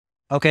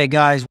Okay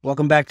guys,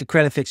 welcome back to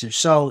Creditfixrr.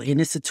 So in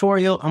this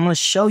tutorial, I'm going to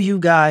show you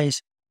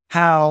guys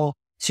how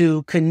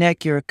to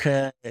connect your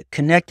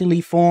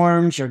Connectly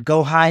forms, your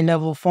Go High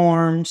level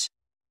forms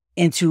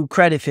into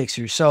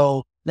Creditfixrr.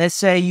 So let's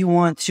say you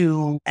want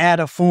to add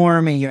a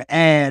form in your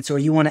ads, or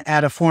you want to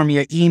add a form in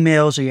your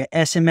emails or your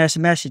SMS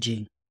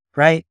messaging,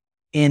 right?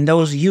 And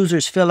those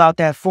users fill out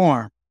that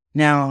form.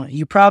 Now,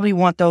 you probably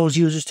want those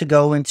users to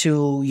go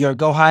into your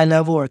Go High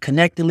level or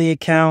Connectly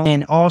account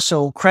and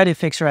also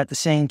Creditfixrr at the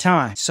same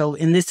time. So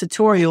in this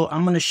tutorial,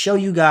 I'm going to show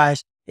you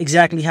guys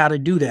exactly how to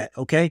do that.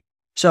 Okay.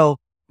 So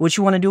what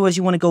you want to do is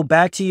you want to go to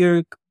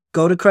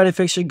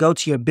Creditfixrr, go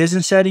to your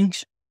business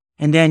settings,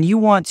 and then you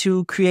want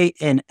to create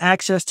an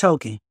access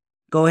token.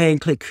 Go ahead and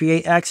click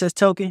create access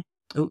token.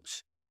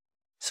 Oops.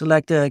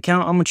 Select the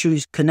account. I'm going to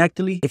choose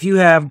Connectly. If you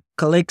have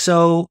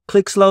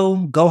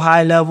ClickSlow, Go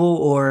High level,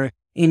 or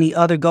any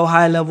other Go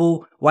High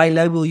level, white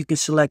label, you can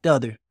select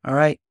other. All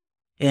right.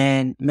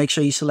 And make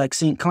sure you select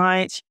sync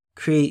clients,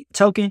 create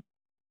token.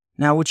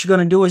 Now, what you're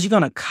going to do is you're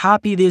going to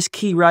copy this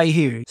key right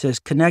here. It says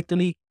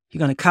Connectly. You're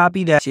going to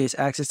copy that. It says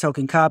access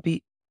token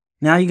copy.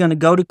 Now you're going to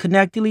go to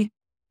Connectly.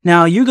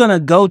 Now you're going to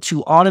go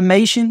to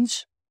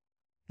automations.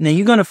 And then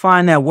you're going to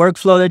find that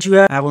workflow that you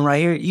have. I have one right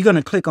here. You're going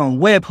to click on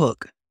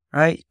webhook,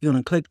 right? You're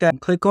going to click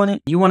that, click on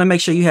it. You want to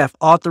make sure you have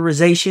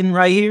authorization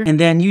right here. And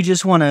then you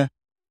just want to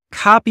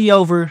copy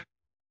over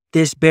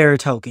this bearer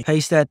token.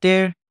 Paste that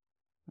there.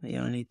 You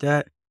don't need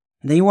that.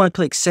 And then you want to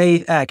click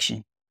save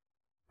action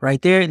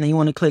right there. And then you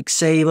want to click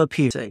save up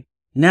here. Save.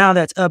 Now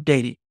that's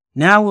updated.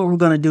 Now what we're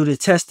going to do to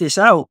test this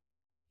out,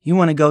 you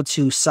want to go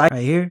to site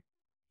right here.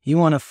 You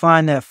want to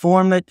find that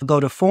formlet, go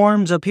to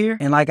forms up here.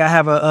 And like I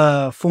have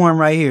a form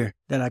right here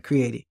that I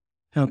created.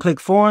 I'm going to click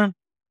form,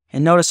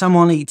 and notice I'm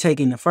only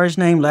taking the first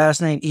name,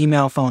 last name,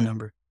 email, phone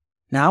number.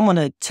 Now I'm going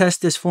to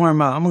test this form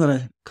out. I'm going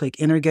to click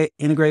integrate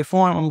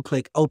form. I'm going to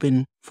click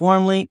open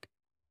form link.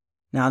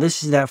 Now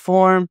this is that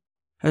form.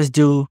 Let's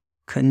do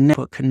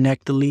put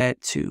Connectly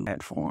add to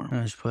that form.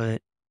 Let's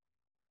put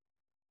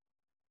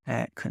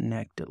at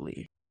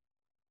Connectly.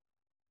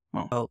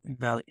 Oh,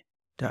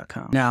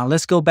 invalid.com. Now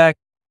let's go back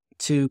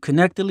to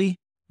Connectly.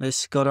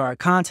 Let's go to our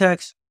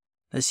contacts.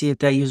 Let's see if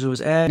that user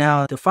was added.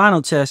 Now the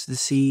final test to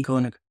see,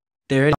 there it is.